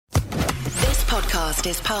podcast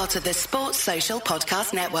is part of the Sports Social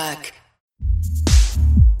Podcast Network.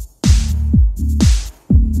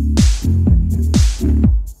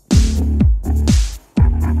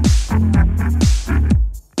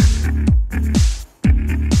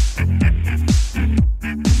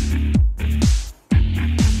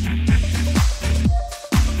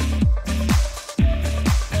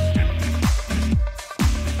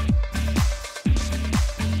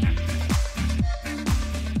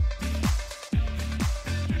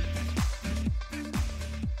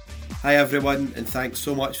 Hi everyone, and thanks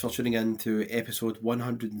so much for tuning in to episode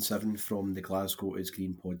 107 from the Glasgow is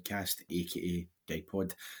Green podcast, aka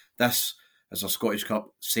Gigpod. This is our Scottish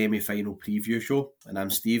Cup semi-final preview show, and I'm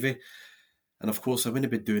Stevie. And of course, I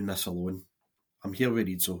wouldn't be doing this alone. I'm here with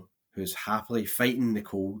Rizzo, who's happily fighting the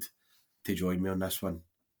cold to join me on this one.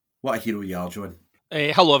 What a hero you are, John.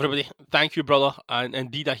 Hello everybody, thank you brother, and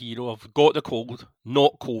indeed a hero. I've got the cold,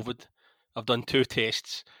 not COVID. I've done 2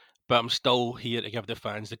 tests. But I'm still here to give the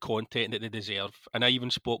fans the content that they deserve. And I even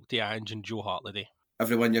spoke to Ange and Joe Hart today.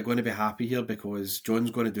 Everyone, you're going to be happy here because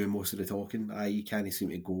John's going to do most of the talking. He can't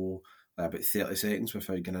seem to go about 30 seconds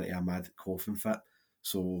without getting into a mad coughing fit.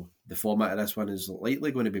 So the format of this one is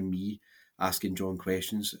likely going to be me asking John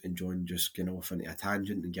questions and John just going off into a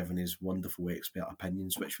tangent and giving his wonderful expert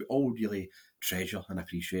opinions, which we all really treasure and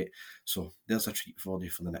appreciate. So there's a treat for you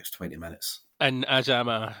for the next 20 minutes. And as I'm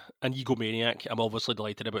an egomaniac, I'm obviously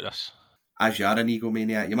delighted about this. As you are an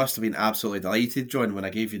egomaniac, you must have been absolutely delighted, John, when I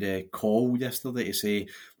gave you the call yesterday to say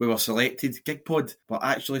we were selected, Gigpod were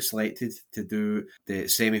actually selected to do the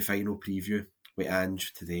semi-final preview with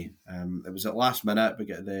Ange today. It was at last minute. We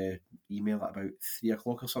got the email at about 3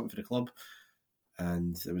 o'clock or something for the club,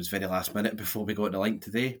 and it was very last minute before we got the link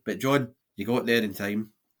today. But John, you got there in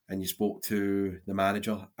time and you spoke to the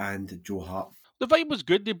manager and Joe Hart. The vibe was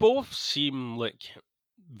good. They both seem like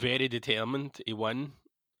very determined to win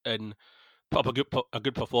and put up a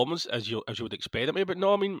good performance as you would expect of me. But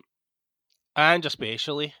no, I mean, Ange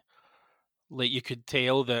especially, like you could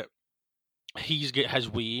tell that he's got his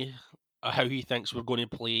way of how he thinks we're going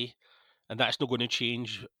to play, and that's not going to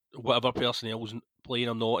change whatever personnel's playing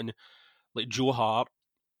or not. And like Joe Hart,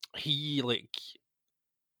 he like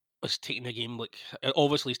is taking the game like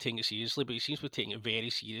obviously he's taking it seriously, but he seems to be taking it very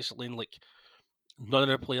seriously. And like none of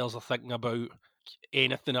the players are thinking about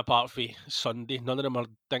anything apart from Sunday. None of them are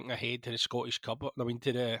thinking ahead to the Scottish Cup. I mean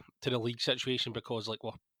to the league situation because like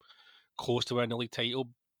we're close to winning the league title.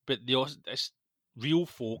 But it's real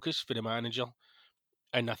focus for the manager.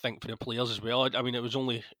 And I think for the players as well. I mean, it was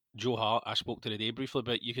only Joe Hart I spoke to today briefly,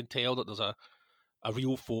 but you can tell that there's a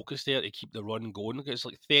real focus there to keep the run going. It's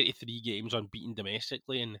like 33 games unbeaten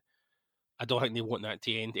domestically, and I don't think they want that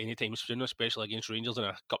to end anytime soon, especially against Rangers in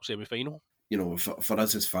a cup semi-final. You know, for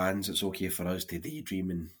us as fans, it's okay for us to daydream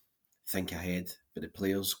and think ahead, but the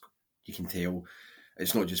players, you can tell,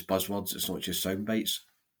 it's not just buzzwords, it's not just sound bites.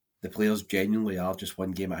 The players genuinely are just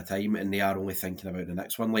one game at a time, and they are only thinking about the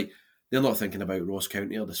next one. Like, they're not thinking about Ross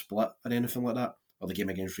County or the split or anything like that, or the game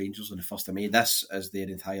against Rangers on the 1st of May. This is their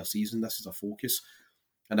entire season. This is a focus.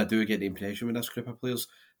 And I do get the impression with this group of players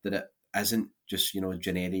that it isn't just,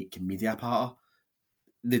 generic media patter.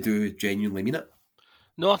 They do genuinely mean it.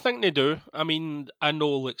 No, I think they do. I mean, I know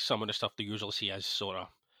like some of the stuff they usually see as sort of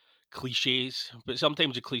cliches, but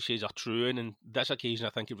sometimes the cliches are true, and on this occasion I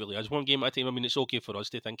think it really is one game at a time. I mean, it's okay for us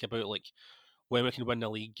to think about like when we can win the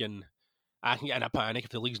league, and I can get in a panic if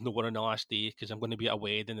the league's not won on the last day because I'm going to be at a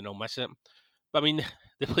wedding and I'll miss it. But I mean,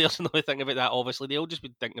 the players are not thinking about that, obviously. They'll just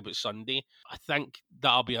be thinking about Sunday. I think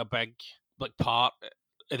that'll be a big part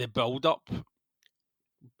of the build-up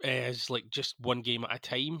is like just one game at a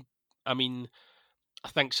time. I mean, I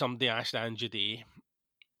think somebody asked Ange today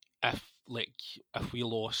if we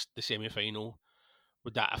lost the semi-final,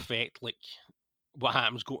 would that affect like what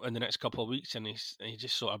happens in the next couple of weeks? And he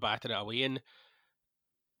just sort of batted it away. And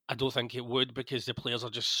I don't think it would because the players are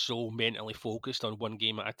just so mentally focused on one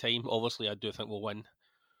game at a time. Obviously, I do think we'll win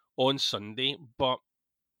on Sunday. But,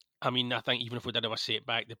 I mean, I think even if we did have a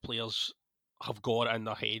setback, the players have got it in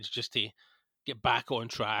their heads just to get back on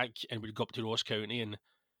track and we'd go up to Ross County and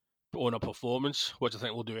put on a performance, which I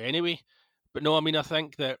think we'll do anyway. But no, I mean, I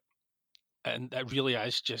think that and it really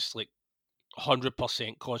is just like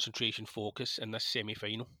 100% concentration focus in this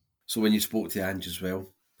semi-final. So when you spoke to Ange as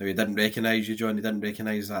well, now he didn't recognise you, John, he didn't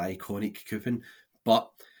recognise that iconic coupon, but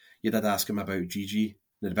you did ask him about Gigi.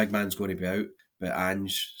 Now the big man's going to be out, but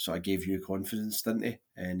Ange sort of gave you confidence, didn't he?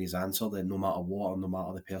 And his answer that no matter what, or no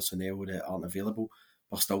matter the personnel that aren't available,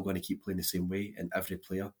 we're still going to keep playing the same way, and every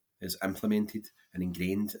player is implemented and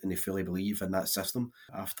ingrained, and they fully believe in that system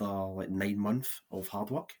after like 9 months of hard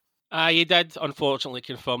work. He did unfortunately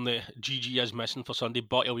confirm that GG is missing for Sunday,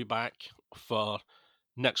 but he'll be back for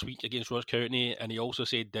next week against Ross County. And he also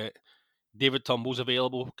said that David Turnbull's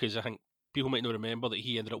available, because I think people might not remember that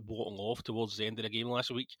he ended up walking off towards the end of the game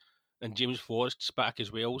last week. And James Forrest's back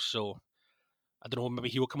as well, so I don't know, maybe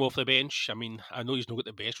he'll come off the bench. I mean, I know he's not got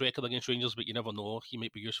the best record against Rangers, but you never know. He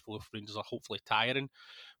might be useful if Rangers are hopefully tiring.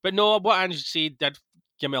 But no, what Ange said did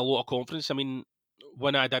give me a lot of confidence. I mean,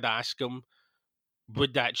 when I did ask him,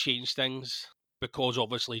 would that change things? Because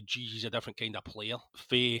obviously Gigi's a different kind of player.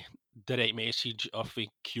 For direct message or for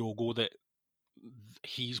Kyogo, that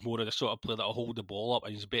he's more of the sort of player that'll hold the ball up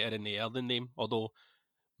and he's better in the air than them. Although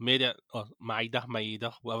Maida,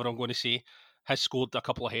 whatever I'm going to say, has scored a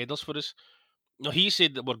couple of headers for us. No, he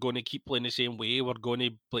said that we're going to keep playing the same way. We're going to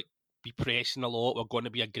be pressing a lot. We're going to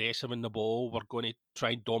be aggressive in the ball. We're going to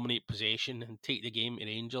try and dominate possession and take the game to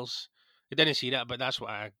Rangers. He didn't say that, but that's what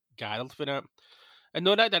I gathered for that. And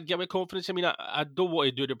no, that did give me confidence. I mean, I don't want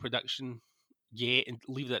to do the prediction yet and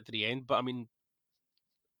leave that to the end, but I mean,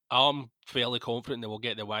 I'm fairly confident that we'll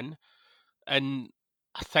get the win. And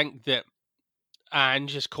I think that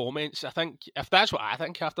Ange's comments, I think, if that's what I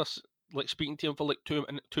think after speaking to him for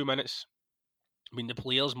 2 minutes, I mean, the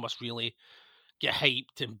players must really get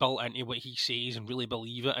hyped and built into what he says and really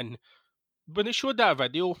believe it. And when they showed that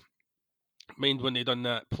video, mind when they done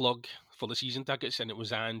that plug for the season tickets, and it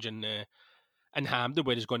was Ange and Hampden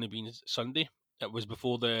where it's going to be Sunday. It was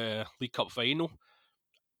before the League Cup final.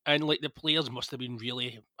 And the players must have been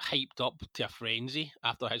really hyped up to a frenzy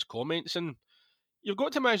after his comments. And you've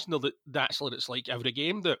got to imagine that that's what it's like every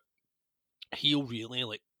game, that he'll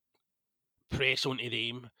really press onto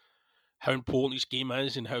them how important this game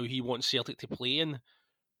is and how he wants Celtic to play. And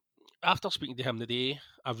after speaking to him today,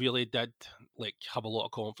 I really did have a lot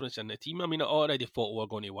of confidence in the team. I mean, I already thought we were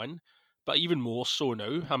going to win, but even more so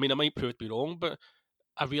now. I mean, I might prove to be wrong, but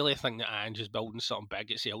I really think that Ange is building something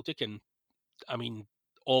big at Celtic. And I mean,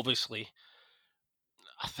 obviously,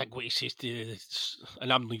 I think what he says to,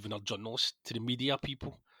 and I'm not even a journalist, to the media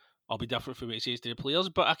people, I'll be different from what he says to the players,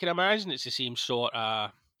 but I can imagine it's the same sort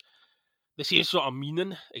of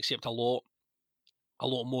meaning, except a lot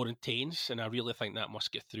more intense, and I really think that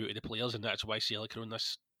must get through to the players, and that's why Celtic are on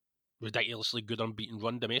this ridiculously good unbeaten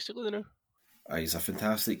run domestically now. He's a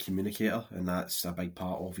fantastic communicator, and that's a big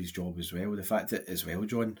part of his job as well. The fact that, as well,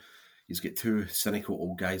 John, he's got two cynical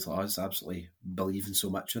old guys like us absolutely believing so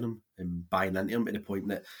much in him and buying into him to the point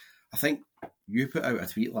that I think you put out a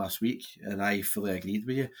tweet last week, and I fully agreed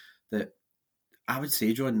with you, that I would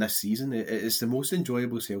say, John, this season, it's the most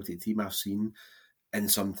enjoyable Celtic team I've seen in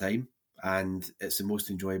some time, and it's the most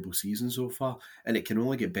enjoyable season so far, and it can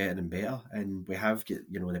only get better and better, and we have got,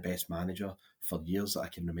 the best manager for years that I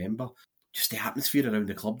can remember. Just the atmosphere around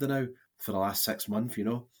the club now for the last 6 months,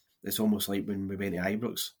 it's almost like when we went to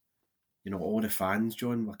Ibrox. All the fans,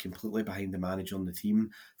 John, were completely behind the manager and the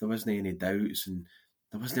team. There wasn't any doubts, and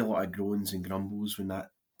there wasn't a lot of groans and grumbles when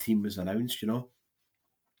that team was announced,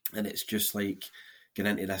 And it's just like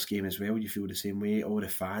getting into this game as well, you feel the same way. All the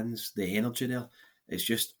fans, the energy there, it's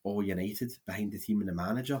just all united behind the team and the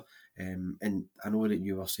manager. And I know that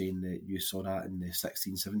you were saying that you saw that in the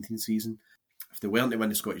 16-17 season. If they weren't to win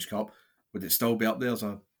the Scottish Cup, would it still be up there as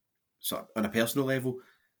on a personal level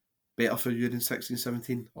better for you than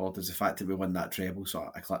 16-17? Or does the fact that we won that treble sort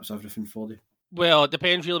of eclipse everything for you? Well, it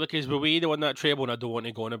depends really, because the way they won that treble, and I don't want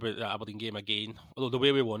to go on about the Aberdeen game again, although the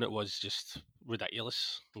way we won it was just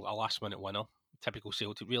ridiculous. A last-minute winner. Typical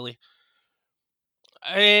Celtic, really.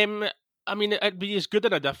 I mean, it'd be as good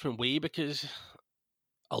in a different way, because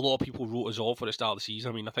a lot of people wrote us off for the start of the season.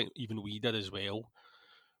 I mean, I think even we did as well,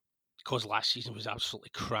 because last season was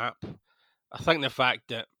absolutely crap. I think the fact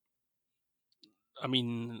that, I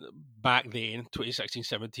mean, back then,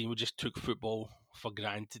 2016-17, we just took football for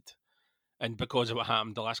granted. And because of what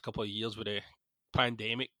happened the last couple of years with the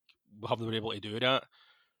pandemic, we haven't been able to do that.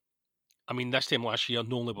 I mean, this time last year,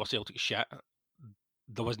 not only were Celtic shit,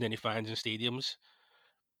 there wasn't any fans in stadiums.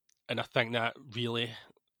 And I think that really...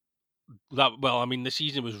 the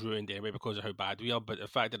season was ruined anyway because of how bad we are, but the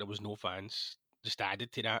fact that there was no fans just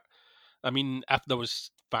added to that. I mean, if there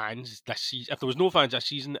was fans this season, if there was no fans this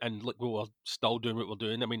season, and we were still doing what we're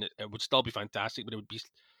doing, I mean, it would still be fantastic, but it would be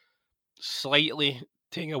slightly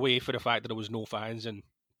taking away for the fact that there was no fans and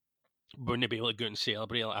wouldn't be able to go and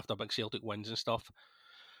celebrate after big Celtic wins and stuff.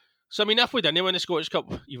 So, I mean, if we didn't win the Scottish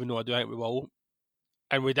Cup, even though I do think we will,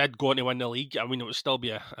 and we did go on to win the league, I mean, it would still be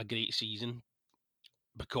a great season,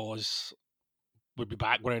 because we'd be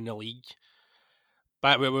back winning the league,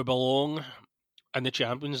 back where we belong in the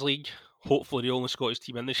Champions League, hopefully the only Scottish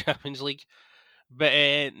team in the Champions League. But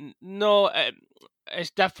no,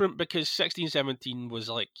 it's different, because 16-17 was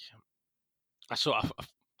sort of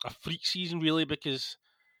a freak season, really, because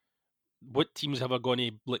what teams ever going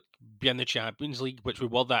to be in the Champions League, which we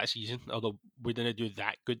were that season, although we didn't do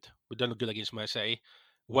that good. We didn't good against Man City,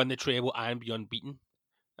 win the treble and be unbeaten.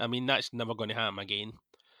 I mean, that's never going to happen again.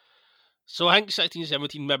 So I think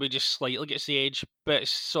 16-17 maybe just slightly gets the edge, but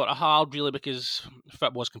it's sort of hard, really, because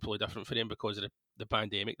football's completely different for them because of the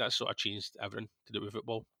pandemic. That's sort of changed everything to do with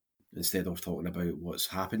football. Instead of talking about what's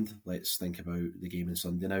happened, let's think about the game on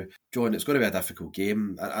Sunday now. John, it's going to be a difficult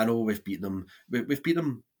game. I know we've beaten them. We've beaten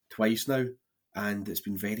them twice now, and it's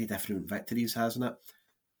been very different victories, hasn't it?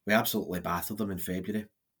 We absolutely battered them in February,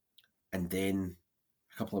 and then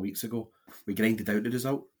a couple of weeks ago, we grinded out the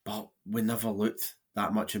result, but we never looked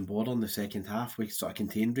that much in border in the second half. We sort of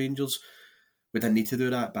contained Rangers. We didn't need to do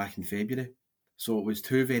that back in February. So it was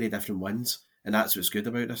two very different wins, and that's what's good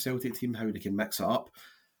about the Celtic team, how they can mix it up.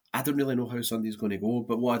 I don't really know how Sunday's going to go,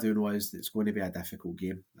 but what I do know is that it's going to be a difficult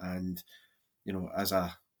game. And, you know, as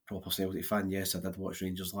a proper Celtic fan, yes, I did watch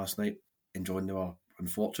Rangers last night, enjoying they were,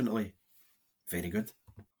 unfortunately, very good.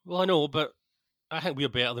 Well, I know, but I think we're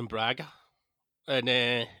better than Braga. And,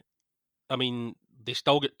 I mean, they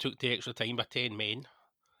still took the extra time by 10 men.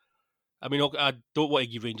 I mean, I don't want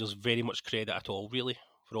to give Rangers very much credit at all, really,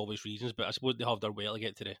 for obvious reasons, but I suppose they have their way to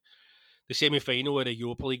get to the semi-final of the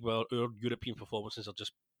Europa League, where our European performances are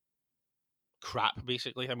just crap,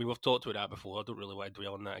 basically. I mean, we've talked about that before. I don't really want to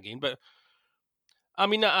dwell on that again. But, I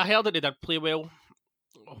mean, I heard that they did play well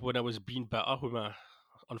when I was being bitter with my,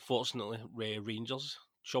 unfortunately, Rangers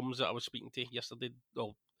chums that I was speaking to yesterday.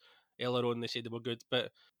 Well, earlier on, they said they were good.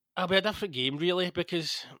 But it'll be a different game, really,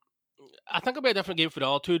 because I think it'll be a different game for the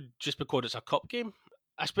other two just because it's a cup game.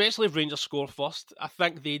 Especially if Rangers score first. I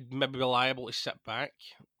think they'd maybe be liable to sit back,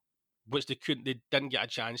 which they couldn't. They didn't get a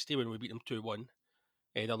chance to when we beat them 2-1.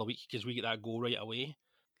 The other week because we get that goal right away.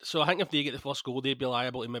 So I think if they get the first goal, they'd be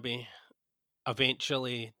liable to maybe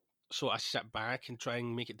eventually sort of sit back and try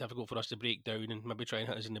and make it difficult for us to break down and maybe try and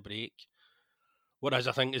hit us in the break. Whereas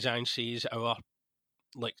I think, as Ange says, our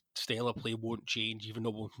style of play won't change, even though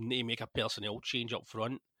we'll need to make a personnel change up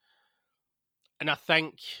front. And I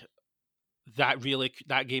think that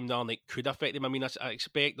game down could affect them. I mean, I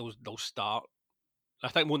expect they'll start. I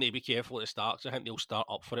think we'll need to be careful at the start because I think they'll start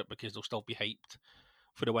up for it because they'll still be hyped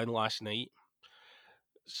for the win last night.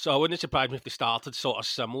 So I wouldn't surprise me if they started sort of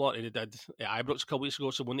similar to they did at Ibrox a couple weeks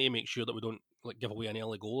ago, so we need to make sure that we don't give away an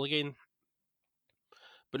early goal again.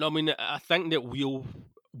 But no, I mean, I think that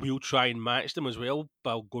we'll try and match them as well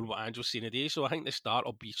by going what Andrew was saying today. So I think the start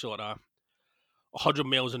will be sort of 100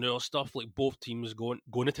 miles an hour stuff, like both teams going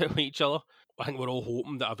at each other. I think we're all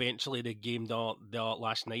hoping that eventually the game the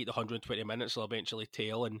last night, the 120 minutes, will eventually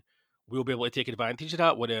tell, and we'll be able to take advantage of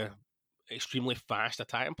that with the extremely fast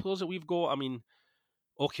attacking players that we've got. I mean,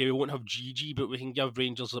 okay, we won't have GG, but we can give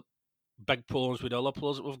Rangers big problems with the other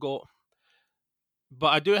players that we've got. But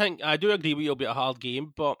I do agree with you, it'll be a hard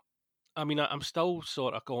game, but I mean, I'm still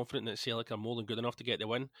sort of confident that Celtic are more than good enough to get the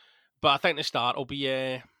win. But I think the start will be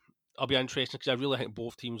interesting because I really think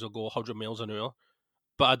both teams will go 100 miles an hour.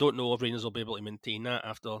 But I don't know if Rangers will be able to maintain that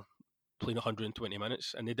after playing 120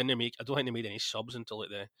 minutes. And I don't think they made any subs until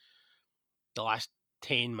the last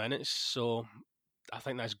 10 minutes. So I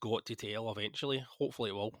think that's got to tail eventually.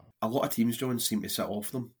 Hopefully it will. A lot of teams, John, seem to sit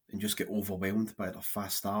off them and just get overwhelmed by their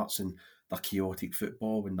fast starts and their chaotic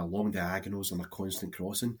football and their long diagonals and their constant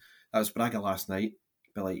crossing. That was Braga last night,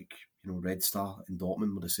 but Red Star and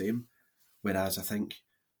Dortmund were the same. Whereas I think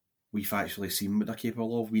we've actually seen what they're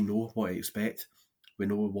capable of. We know what to expect. We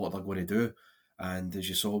know what they're going to do. And as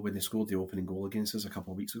you saw when they scored the opening goal against us a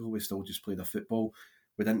couple of weeks ago, we still just played our football.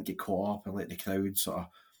 We didn't get caught up and let the crowd sort of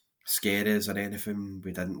scare us or anything.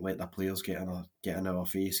 We didn't let the players get in our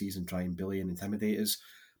faces and try and bully and intimidate us.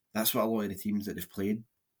 That's what a lot of the teams that they've played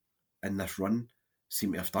in this run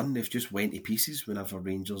seem to have done. They've just went to pieces whenever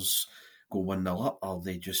Rangers go 1-0 up, or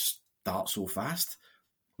they just start so fast.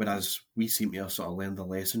 Whereas we seem to have sort of learned a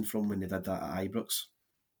lesson from when they did that at Ibrox.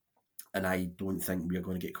 And I don't think we're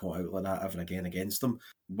going to get caught out like that ever again against them.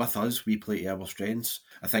 With us, we play to our strengths.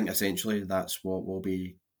 I think essentially that's what will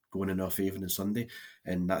be going in our favour on Sunday.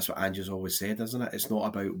 And that's what Ange's always said, isn't it? It's not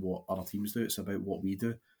about what other teams do, it's about what we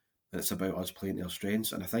do. And it's about us playing to our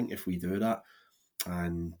strengths. And I think if we do that,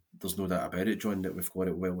 and there's no doubt about it, John, that we've got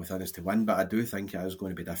it well within us to win, but I do think it is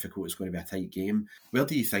going to be difficult. It's going to be a tight game. Where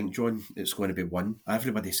do you think, John, it's going to be won?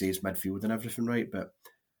 Everybody says midfield and everything, right? But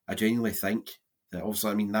I genuinely think that,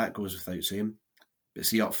 obviously, I mean, that goes without saying. But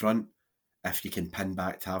see up front, if you can pin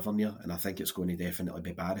back Tavernier, and I think it's going to definitely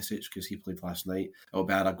be Barisic because he played last night, it'll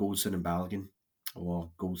be either Goldson and Balogun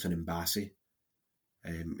or Goldson and Bassey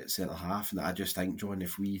at centre half. And I just think, John,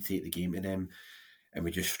 if we take the game to them and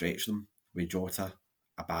we just stretch them, with Jota,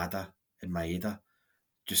 Abada and Maeda,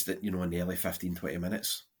 just that, in the early 15-20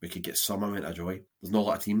 minutes, we could get some amount of joy. There's not a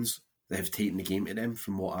lot of teams that have taken the game to them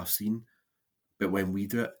from what I've seen, but when we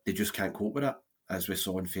do it, they just can't cope with it, as we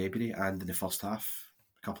saw in February and in the first half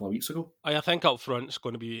a couple of weeks ago. I think up front it's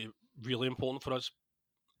going to be really important for us.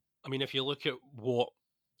 I mean, if you look at what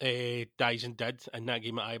Dyson did in that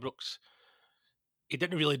game at Ibrox, he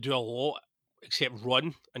didn't really do a lot except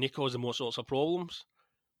run, and he caused them all sorts of problems.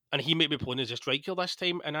 And he may be playing as a striker this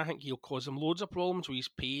time, and I think he'll cause him loads of problems with his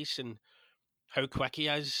pace and how quick he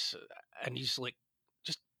is, and his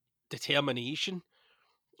just determination.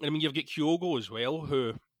 And I mean, you've got Kyogo as well,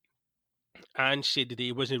 who Ange said today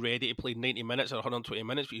he wasn't ready to play 90 minutes or 120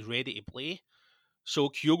 minutes, but he's ready to play. So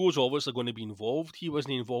Kyogo's obviously going to be involved. He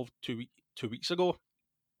wasn't involved two weeks ago.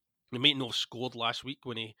 He might not have scored last week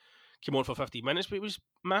when he came on for 50 minutes, but it was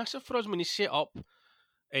massive for us when he set up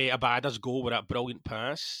Abada's goal with that brilliant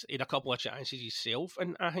pass. He had a couple of chances himself,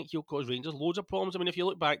 and I think he'll cause Rangers loads of problems. I mean, if you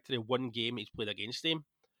look back to the one game he's played against them,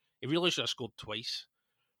 he really should have scored twice.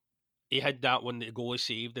 He had that one that the goalie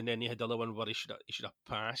saved, and then he had the other one where he should have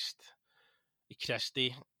passed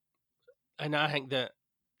Christie. And I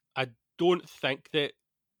don't think that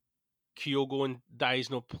Kyogo and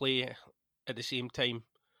Dyson play at the same time,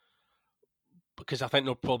 because I think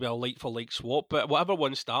they'll probably a like-for-like swap. But whatever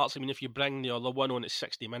one starts, I mean, if you bring the other one on at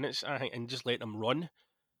 60 minutes, I think, and just let them run,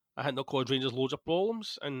 I think they'll cause Rangers loads of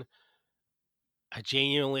problems. And I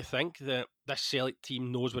genuinely think that this Celtic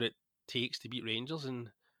team knows what it takes to beat Rangers, and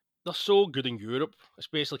they're so good in Europe,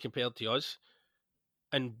 especially compared to us.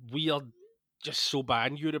 And we are just so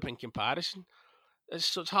bad in Europe in comparison.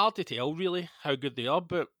 It's hard to tell, really, how good they are,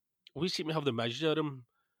 but we seem to have the measure of them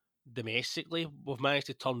domestically. We've managed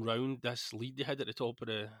to turn round this lead they had at the top of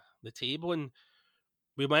the table, and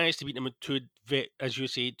we managed to beat them in two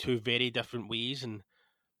very different ways in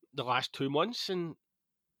the last 2 months. And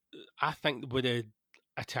I think with the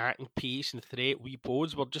attacking pace and threat we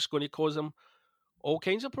pose, we're just going to cause them all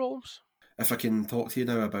kinds of problems. If I can talk to you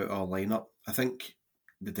now about our lineup, I think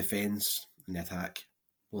the defence and the attack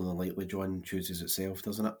more than likely, John, chooses itself,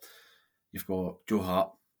 doesn't it? You've got Joe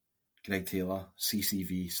Hart, Greg Taylor,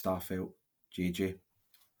 CCV, Starfelt, JJ,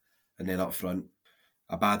 and then up front,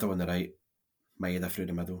 Abada on the right, Maeda through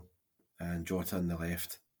the middle, and Jota on the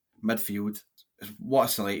left. Midfield, what a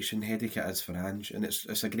selection headache it is for Ange, and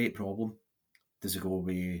it's a great problem. Does it go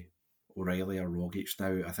with O'Reilly or Rogic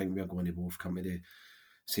now? I think we're going to both come to the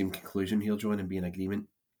same conclusion here, John, and be in agreement.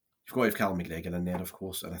 You've got to have Callum McGregor in there, of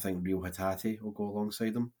course, and I think Real Hatate will go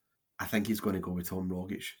alongside him. I think he's going to go with Tom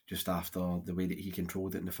Rogic just after the way that he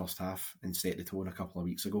controlled it in the first half and set the tone a couple of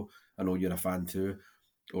weeks ago. I know you're a fan too.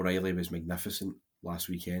 O'Reilly was magnificent last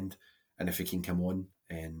weekend, and if he can come on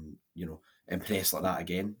and impress like that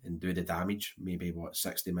again and do the damage, maybe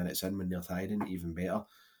 60 minutes in when they're tiring, even better.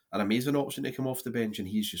 An amazing option to come off the bench, and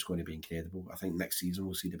he's just going to be incredible. I think next season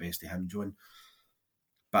we'll see the best of him, John.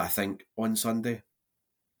 But I think on Sunday,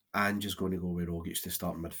 Ange is going to go with Rogic to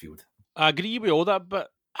start midfield. I agree with all that, but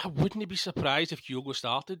I wouldn't be surprised if Kyogo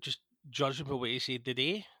started, just judging by what he said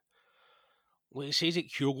today. When he says that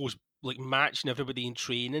Kyogo's matching everybody in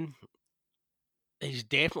training, he's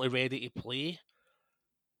definitely ready to play.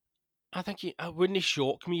 I think it wouldn't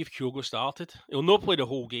shock me if Kyogo started. He'll not play the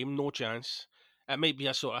whole game, no chance. It might be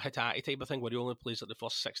a sort of Hatate type of thing where he only plays the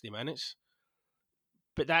first 60 minutes.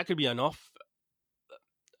 But that could be enough.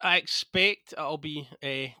 I expect it'll be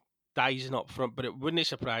Dyson up front, but it wouldn't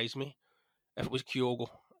surprise me if it was Kyogo,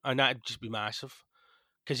 and that'd just be massive.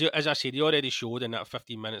 Because, as I said, he already showed in that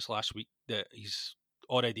 15 minutes last week that he's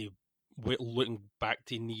already looking back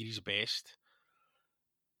to near his best.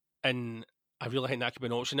 And I really think that could be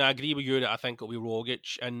an option. I agree with you that I think it'll be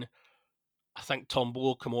Rogic, and I think Turnbull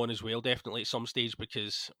will come on as well, definitely at some stage,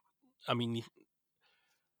 because, I mean,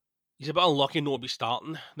 he's a bit unlucky not to be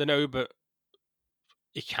starting now, but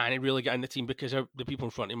he can't really get in the team because the people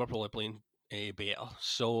in front of him are probably playing better.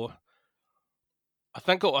 So I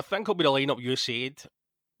think it'll be the lineup you said.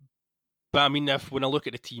 But I mean, when I look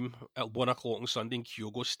at the team at 1 o'clock on Sunday and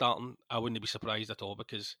Kyogo's starting, I wouldn't be surprised at all,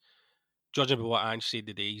 because judging by what Ange said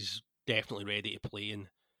today, he's definitely ready to play. And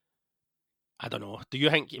I don't know. Do you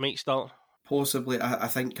think he might start? Possibly. I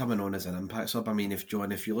think coming on as an impact sub. I mean, if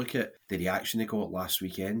you look at the reaction he got last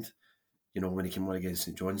weekend, when he came on against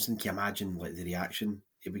St Johnstone, can you imagine the reaction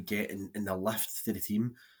he would get in the lift to the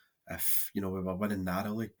team if, we were winning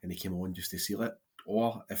narrowly and he came on just to seal it?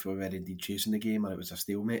 Or if we were indeed chasing the game and it was a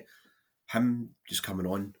stalemate, him just coming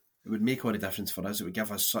on, it would make all the difference for us. It would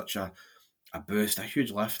give us such a boost, a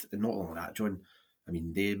huge lift. And not only that, John, I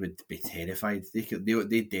mean, they would be terrified.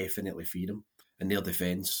 They definitely fear him. in their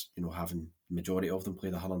defence, having the majority of them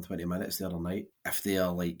played 120 minutes the other night, if they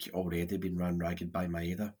are already being run ragged by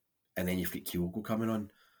Maeda, and then you've got Kyogo coming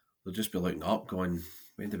on, they'll just be looking up going,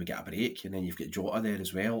 when do we get a break? And then you've got Jota there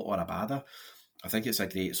as well, or Abada. I think it's a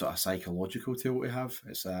great sort of psychological tool to have.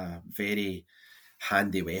 It's a very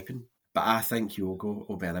handy weapon. But I think Kyogo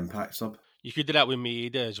will be an impact sub. You could do that with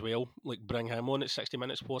Maeda as well, bring him on at 60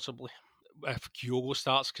 minutes possibly. If Kyogo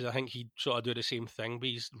starts, because I think he'd sort of do the same thing, but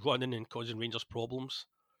he's running and causing Rangers problems.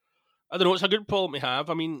 I don't know, it's a good problem to have.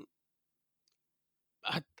 I mean,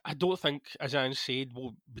 I don't think, as Anne said,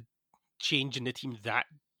 we'll be changing the team that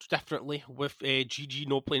differently with GG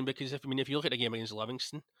not playing, because if you look at the game against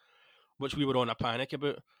Livingston, which we were on a panic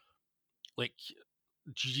about,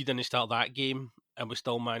 GG didn't start that game and we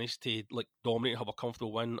still managed to dominate and have a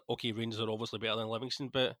comfortable win. Okay, Rangers are obviously better than Livingston,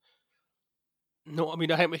 but no, I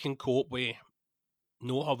think we can cope with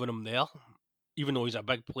not having him there, even though he's a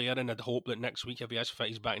big player, and I'd hope that next week, if he is fit,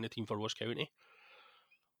 he's back in the team for Ross County.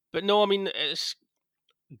 But no, it's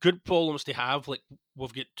good problems to have.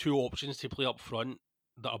 We've got two options to play up front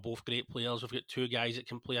that are both great players. We've got two guys that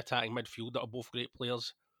can play attacking midfield that are both great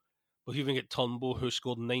players. We've even got Turnbull, who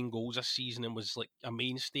scored 9 goals this season and was a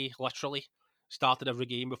mainstay, literally. Started every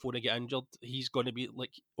game before they get injured. He's going to be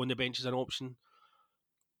on the bench as an option.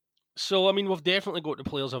 So, we've definitely got the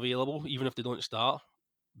players available, even if they don't start,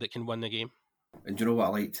 that can win the game. And do you know what I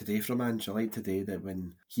like today from Ange? I like today that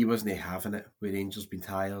when he wasn't having it, when Rangers been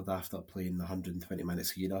tired after playing the 120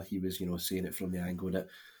 minutes here, he was, saying it from the angle that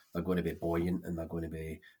they're going to be buoyant and they're going to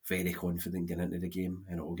be very confident getting into the game,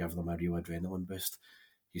 and it will give them a real adrenaline boost.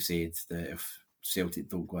 He said that if Celtic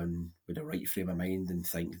don't go in with the right frame of mind and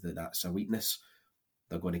think that that's a weakness,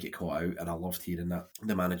 they're going to get caught out. And I loved hearing that.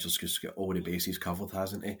 The manager's just got all the bases covered,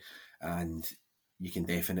 hasn't he? And you can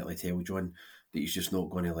definitely tell, John, that he's just not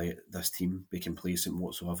going to let this team be complacent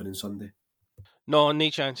whatsoever on Sunday. No, no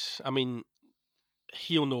chance.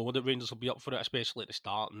 He'll know that Rangers will be up for it, especially at the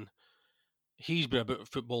start. And he's been about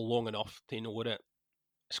football long enough to know that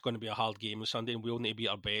it's going to be a hard game on Sunday, and we'll need to be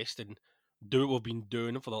our best and do what we've been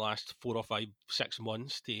doing for the last 4 or 5, 6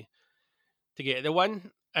 months to get the win.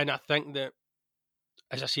 And I think that,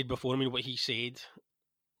 as I said before, what he said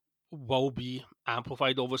will be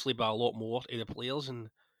amplified, obviously, by a lot more of the players. And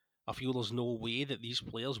I feel there's no way that these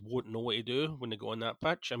players won't know what to do when they go on that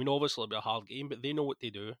pitch. Obviously, it'll be a hard game, but they know what to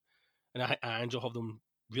do. And I think Ange will have them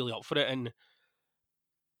really up for it. And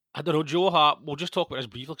I don't know, Joe Hart, we'll just talk about this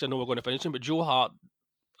briefly because I know we're going to finish him, but Joe Hart,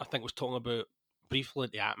 I think, was talking about briefly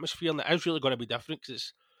the atmosphere, and it is really going to be different because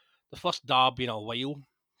it's the first derby in a while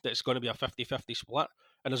that's going to be a 50-50 split,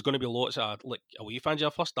 and there's going to be lots of away fans.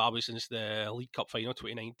 Our first derby since the League Cup final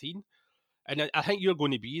 2019, and I think you're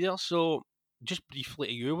going to be there. So just briefly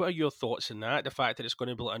to you, what are your thoughts on that? The fact that it's going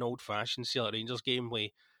to be an old-fashioned Celtic Rangers game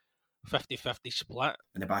with 50-50 split.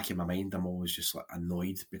 In the back of my mind, I'm always just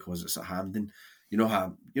annoyed because it's at Hampden. You know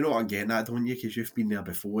what I'm getting at, don't you? Because you've been there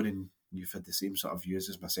before and you've had the same sort of views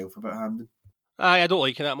as myself about Hampden. I don't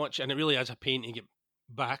like it that much, and it really is a pain to get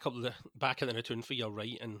back in the return for your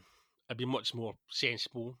right, and it'd be much more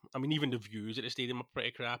sensible. Even the views at the stadium are pretty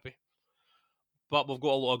crappy, but we've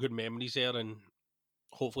got a lot of good memories there, and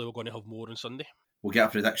hopefully we're going to have more on Sunday. We'll get our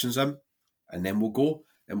predictions in, and then we'll go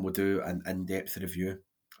and we'll do an in-depth review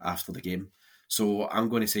after the game. So I'm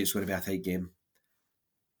going to say it's going to be a tight game.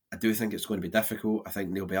 I do think it's going to be difficult. I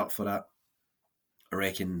think they'll be up for it. I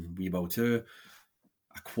reckon we will too.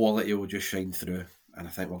 A quality will just shine through, and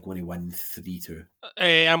I think we're going to win 3-2.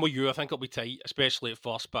 I'm with you. I think it'll be tight, especially at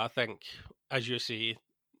first, but I think, as you say,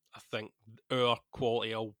 I think our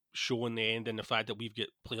quality will show in the end, and the fact that we've got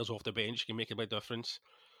players off the bench can make a big difference.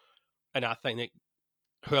 And I think that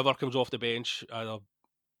whoever comes off the bench, either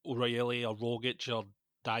O'Reilly or Rogic or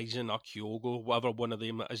Dyson or Kyogo, whatever one of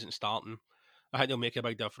them that isn't starting, I think they'll make a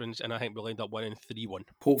big difference, and I think we'll end up winning 3-1.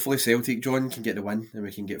 Hopefully Celtic, John, can get the win and we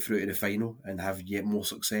can get through to the final and have yet more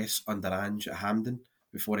success under Ange at Hampden.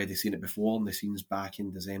 We've already seen it before, and the scenes back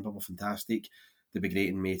in December were fantastic. They'll be great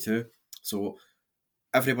in May too. So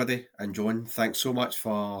everybody, and John, thanks so much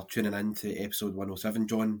for tuning in to episode 107.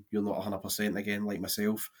 John, you're not 100% again like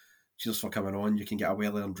myself. Cheers for coming on. You can get a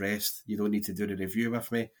well-earned rest. You don't need to do the review with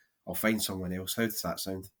me. I'll find someone else. How does that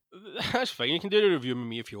sound? That's fine. You can do the review with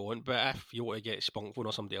me if you want, but if you want to get Spunk Phone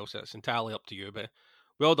or somebody else, it's entirely up to you. But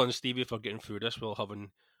well done, Stevie, for getting through this. We're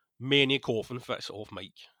having many coughing fits off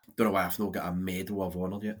mic. Don't know why I've not got a Medal of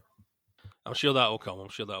Honour yet. I'm sure that'll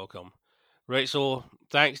come. Right, so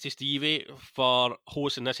thanks to Stevie for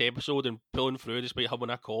hosting this episode and pulling through despite having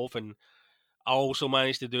a cough. And I also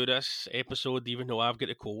managed to do this episode even though I've got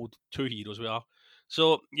a cold. 2 heroes we are.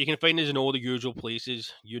 So you can find us in all the usual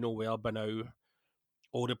places. You know where by now.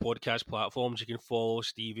 all the podcast platforms. You can follow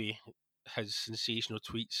Stevie, his sensational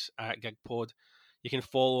tweets at Gigpod. You can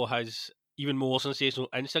follow his even more sensational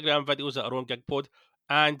Instagram videos that are on Gigpod.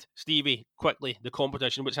 And Stevie, quickly, the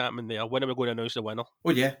competition, what's happening there? When are we going to announce the winner?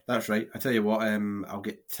 Oh yeah, that's right. I tell you what, I'll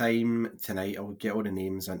get time tonight. I'll get all the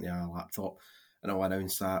names into a laptop and I'll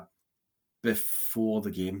announce that before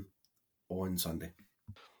the game on Sunday.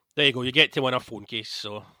 There you go. You get to win a phone case,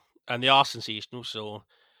 and they are sensational, so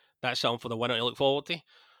that's something for the winner to look forward to.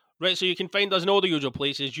 Right, so you can find us in all the usual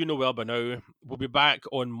places. You know where by now. We'll be back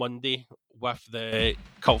on Monday with the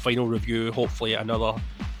Cup Final review, hopefully another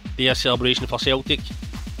day of celebration for Celtic.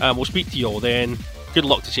 We'll speak to you all then. Good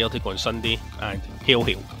luck to Celtic on Sunday, and hail,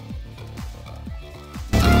 hail.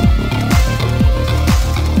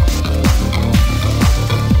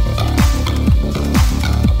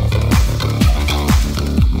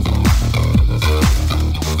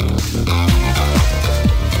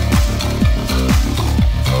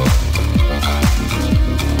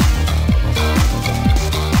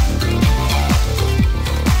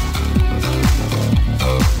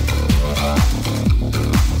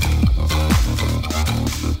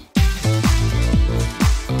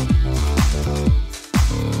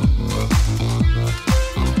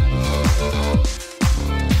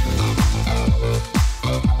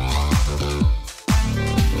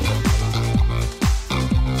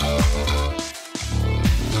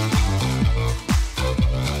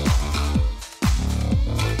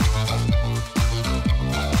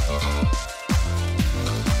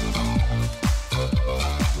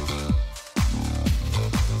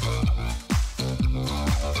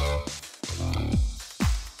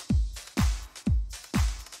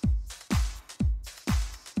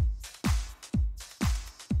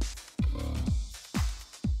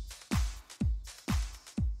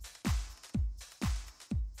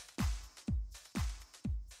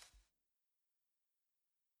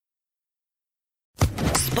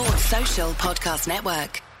 Sports Social Podcast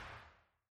Network.